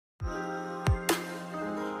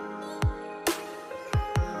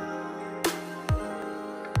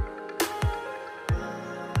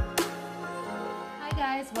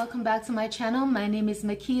Welcome back to my channel. My name is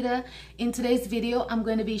Makeda. In today's video, I'm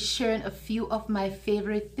going to be sharing a few of my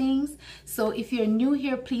favorite things. So if you're new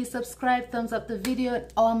here, please subscribe, thumbs up the video.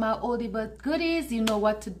 All my oldie but goodies, you know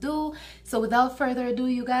what to do. So without further ado,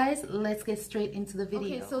 you guys, let's get straight into the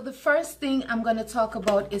video. Okay, so the first thing I'm going to talk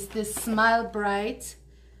about is this Smile Bright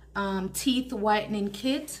teeth whitening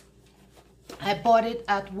kit. I bought it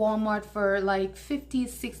at Walmart for like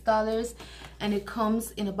 $56, and it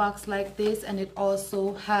comes in a box like this, and it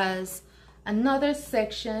also has another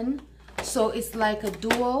section, so it's like a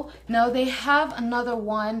duo. Now they have another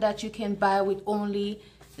one that you can buy with only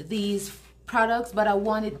these products, but I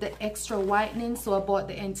wanted the extra whitening, so I bought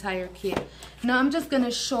the entire kit. Now I'm just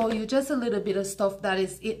gonna show you just a little bit of stuff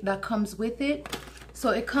that comes with it. So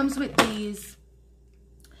it comes with these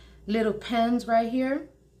little pens right here,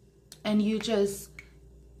 and you just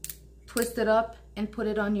twist it up and put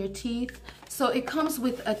it on your teeth. So it comes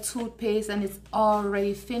with a toothpaste, and it's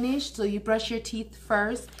already finished. So you brush your teeth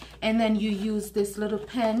first, and then you use this little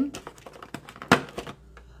pen.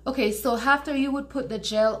 Okay, so after you would put the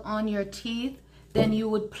gel on your teeth, then you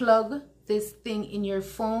would plug this thing in your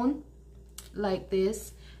phone like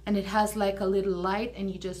this, and it has like a little light, and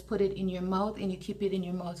you just put it in your mouth, and you keep it in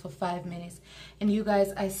your mouth for 5 minutes. And you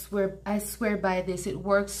guys, I swear by this, it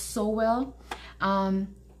works so well.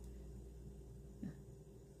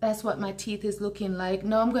 That's what my teeth is looking like.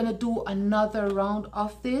 Now I'm gonna do another round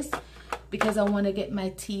of this because I want to get my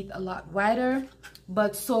teeth a lot whiter.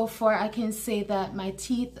 But so far I can say that my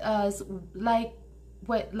teeth is like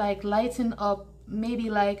lighten up maybe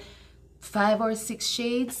like 5 or 6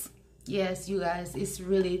 shades. Yes, you guys, it's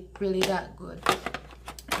really that good.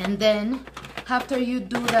 And then after you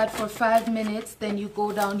do that for 5 minutes, then you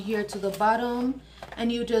go down here to the bottom,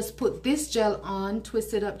 and you just put this gel on,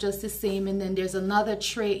 twist it up just the same, and then there's another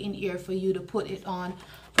tray in here for you to put it on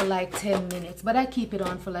for like 10 minutes, but I keep it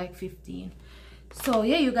on for like 15. So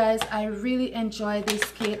yeah, you guys, I really enjoy this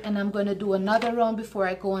kit, and I'm gonna do another round before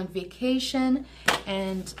I go on vacation,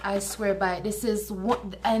 and I swear by it. This is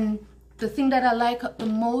what, and the thing that I like the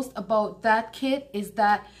most about that kit is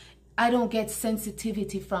that I don't get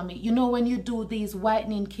sensitivity from it. You know, when you do these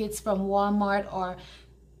whitening kits from Walmart or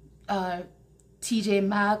TJ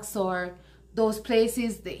Maxx or those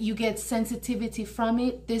places, that you get sensitivity from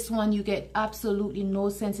it. This one you get absolutely no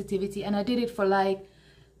sensitivity, and I did it for like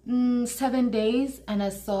 7 days, and I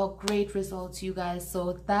saw great results, you guys.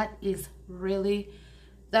 So that is really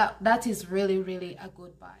really a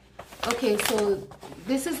good buy. Okay, so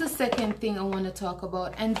this is the second thing I want to talk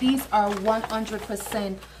about, and these are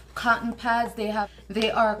 100% cotton pads. They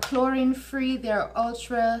are chlorine free, they're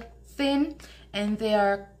ultra thin, and they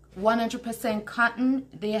are 100% cotton.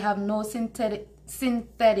 They have no synthetic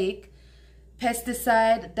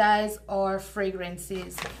pesticide, dyes, or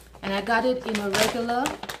fragrances. And I got it in a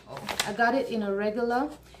regular.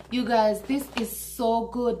 You guys, this is so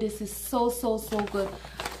good. This is so good.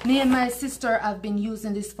 Me and my sister have been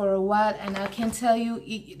using this for a while, and I can tell you,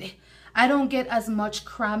 I don't get as much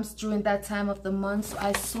cramps during that time of the month. So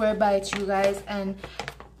I swear by it, you guys, and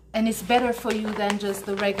it's better for you than just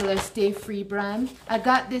the regular Stay Free brand. I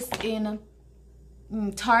got this in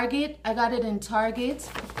Target. I got it in Target,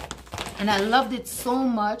 and I loved it so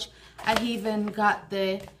much. I even got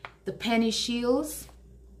the penny shields,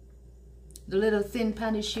 the little thin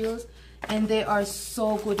penny shields, and they are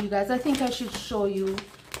so good, you guys. I think I should show you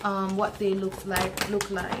what they look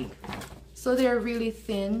like. So they're really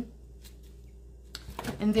thin,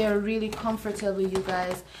 and they're really comfortable, you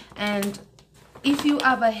guys. And if you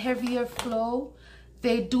have a heavier flow,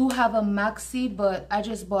 they do have a maxi, but I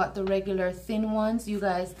just bought the regular thin ones. You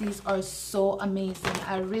guys, these are so amazing.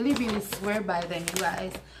 I really swear by them, you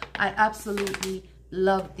guys. I absolutely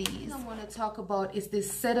love these. What I want to talk about is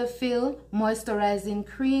this CETAPHIL moisturizing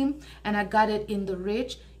cream, and I got it in the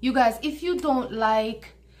Rich. You guys, if you don't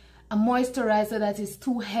like a moisturizer that is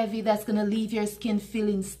too heavy, that's gonna leave your skin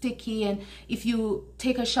feeling sticky, and if you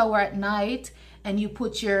take a shower at night and you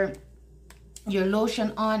put your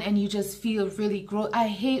lotion on and you just feel really gross. I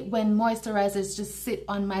hate when moisturizers just sit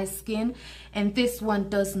on my skin, and this one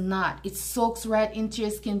does not. It soaks right into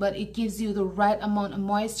your skin, but it gives you the right amount of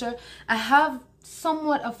moisture. I have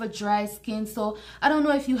somewhat of a dry skin, so I don't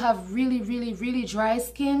know if you have really dry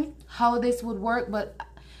skin how this would work, but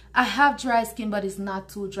I have dry skin, but it's not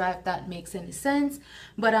too dry, if that makes any sense.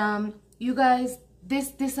 But you guys,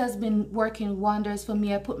 this has been working wonders for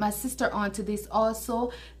me. I put my sister onto this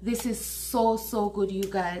also. This is so good, you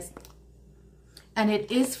guys. and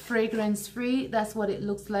it is fragrance free. That's what it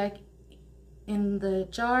looks like in the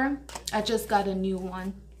jar. I just got a new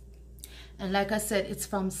one, and like I said, it's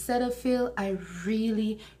from CETAPHIL. I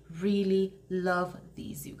really love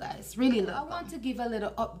these, you guys. Really love them. I want to give a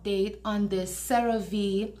little update on the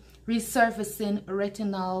CeraVe resurfacing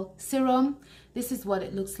retinol serum. This is what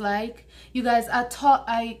it looks like, you guys.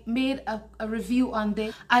 I made a review on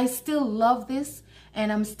this. I still love this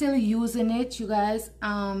and I'm still using it, you guys.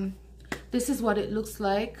 This is what it looks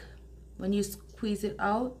like when you squeeze it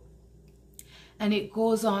out, and it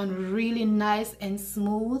goes on really nice and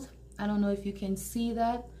smooth. I don't know if you can see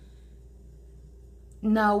that.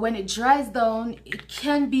 Now when it dries down, it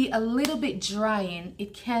can be a little bit drying.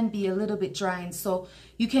 It can be a little bit drying, so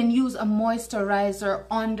you can use a moisturizer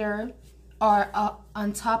under or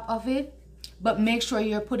on top of it, but make sure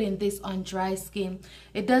you're putting this on dry skin.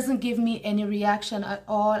 It doesn't give me any reaction at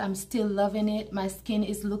all. I'm still loving it. My skin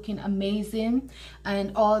is looking amazing,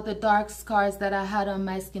 and all the dark scars that I had on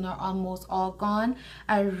my skin are almost all gone.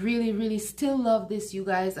 I really still love this, you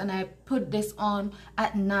guys, and I put this on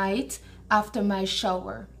at night after my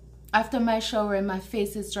shower. After my shower and my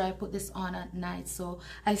face is dry, I put this on at night. So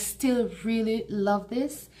I still really love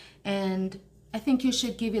this, and I think you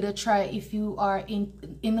should give it a try if you are in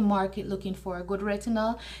the market looking for a good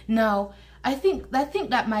retinol. Now, I think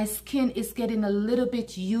that my skin is getting a little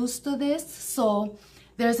bit used to this. So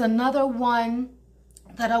there's another one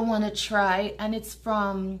that I want to try, and it's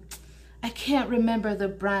from, I can't remember the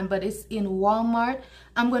brand, but it's in Walmart.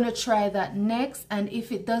 I'm going to try that next, and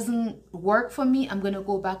if it doesn't work for me, I'm going to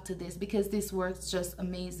go back to this, because this works just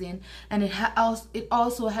amazing. And it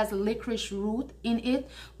also has a licorice root in it,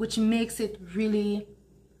 which makes it really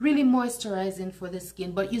moisturizing for the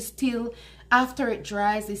skin. But you still, after it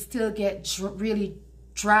dries, it still get really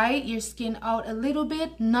dry your skin out a little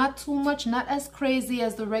bit, not too much, not as crazy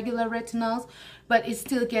as the regular retinols, but it's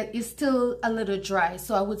still a little dry.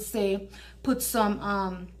 So I would say put some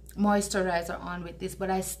moisturizer on with this,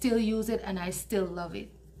 but I still use it and I still love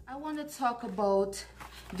it. I want to talk about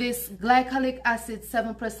this glycolic acid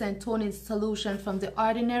 7% toning solution from The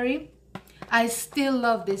Ordinary. I still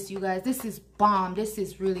love this, you guys. This is bomb. This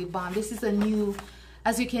is really bomb. This is a new,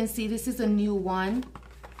 as you can see, this is a new one.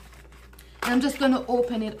 And I'm just going to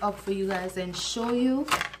open it up for you guys and show you.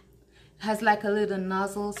 It has like a little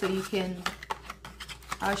nozzle, so you can,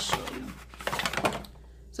 I'll show you.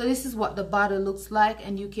 So this is what the bottle looks like,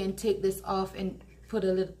 and you can take this off and put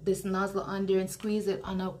this nozzle on there and squeeze it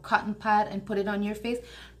on a cotton pad and put it on your face.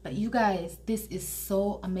 But you guys, this is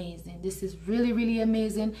so amazing. This is really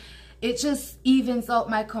amazing. It just evens out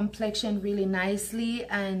my complexion really nicely,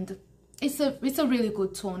 and it's a really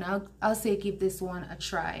good tone. I'll say give this one a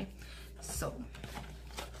try. So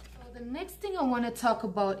the next thing I want to talk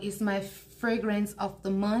about is my fragrance of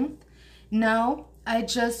the month. Now, I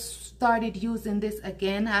just started using this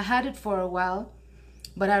again. I had it for a while,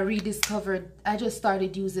 but I just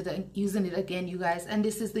started using it again, you guys. And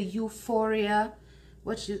this is the Euphoria.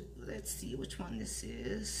 Let's see which one this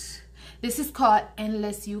is. This is called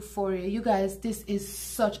Endless Euphoria. You guys, this is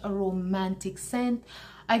such a romantic scent.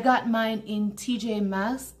 I got mine in TJ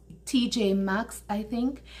Maxx, I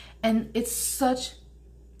think, and it's such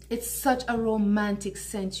a romantic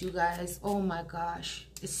scent, you guys. Oh my gosh,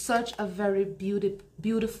 it's such a very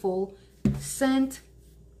beautiful scent.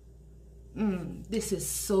 This is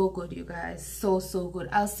so good, you guys. So good.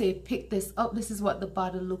 I'll say pick this up. This is what the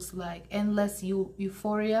bottle looks like. Endless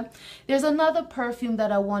Euphoria. There's another perfume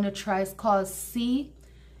that I want to try. It's called C,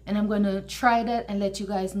 and I'm going to try that and let you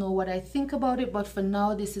guys know what I think about it. But for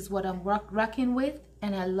now, this is what I'm rocking with,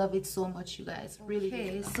 and I love it so much, you guys. Really.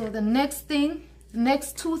 Okay, so the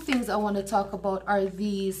next two things I want to talk about are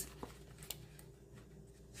these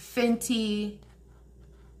Fenty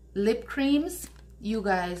lip creams. You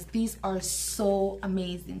guys, these are so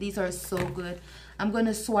amazing. These are so good. I'm going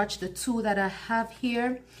to swatch the two that I have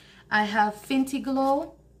here. I have Fenty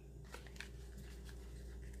Glow.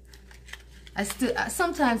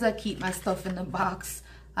 Sometimes I keep my stuff in the box.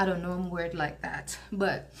 I don't know, I'm weird like that.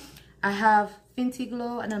 But I have Fenty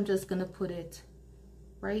Glow, and I'm just going to put it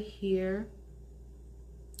right here.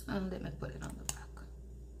 Let me put it on the back.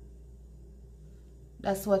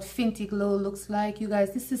 That's what Fenty Glow looks like, you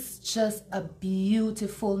guys. This is just a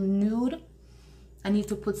beautiful nude. I need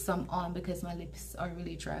to put some on because my lips are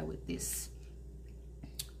really dry with this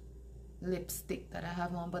lipstick that I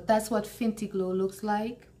have on. But that's what Fenty Glow looks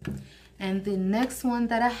like. And the next one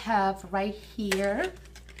that I have right here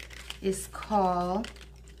is called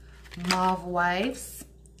Mauve Wives.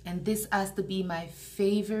 And this has to be my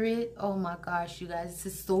favorite. Oh my gosh, you guys,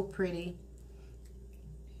 this is so pretty.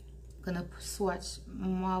 I'm gonna swatch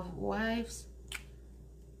Mauve Wives.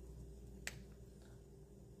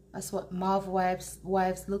 That's what Mauve Wives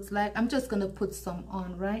looks like. I'm just gonna put some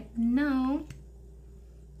on right now.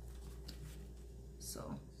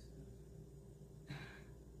 So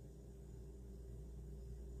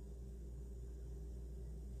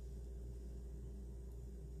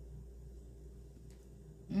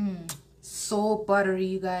so buttery,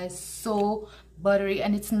 you guys, so buttery,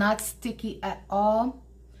 and it's not sticky at all.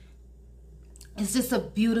 It's just a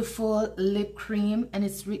beautiful lip cream, and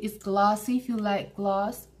it's glossy if you like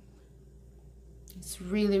gloss. It's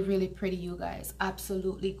really pretty, you guys.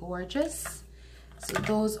 Absolutely gorgeous. So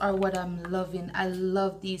those are what I'm loving. I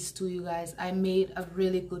love these two, you guys. I made a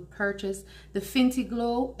really good purchase. The Fenty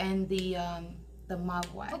Glow and the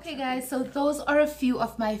Mauve Wives. Okay guys, so those are a few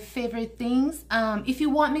of my favorite things. If you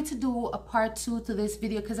want me to do a part 2 to this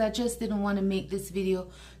video, because I just didn't want to make this video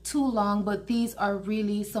too long, but these are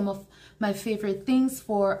really some of my favorite things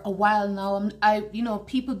for a while now. You know,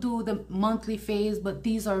 people do the monthly phase, but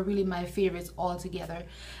these are really my favorites altogether.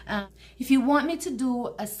 If you want me to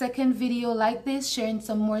do a second video like this, sharing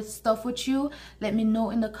some more stuff with you, let me know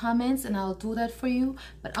in the comments and I'll do that for you.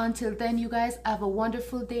 But until then, you guys, have a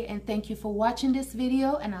wonderful day, and thank you for watching this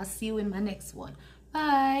video, and I'll see you in my next one.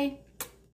 Bye.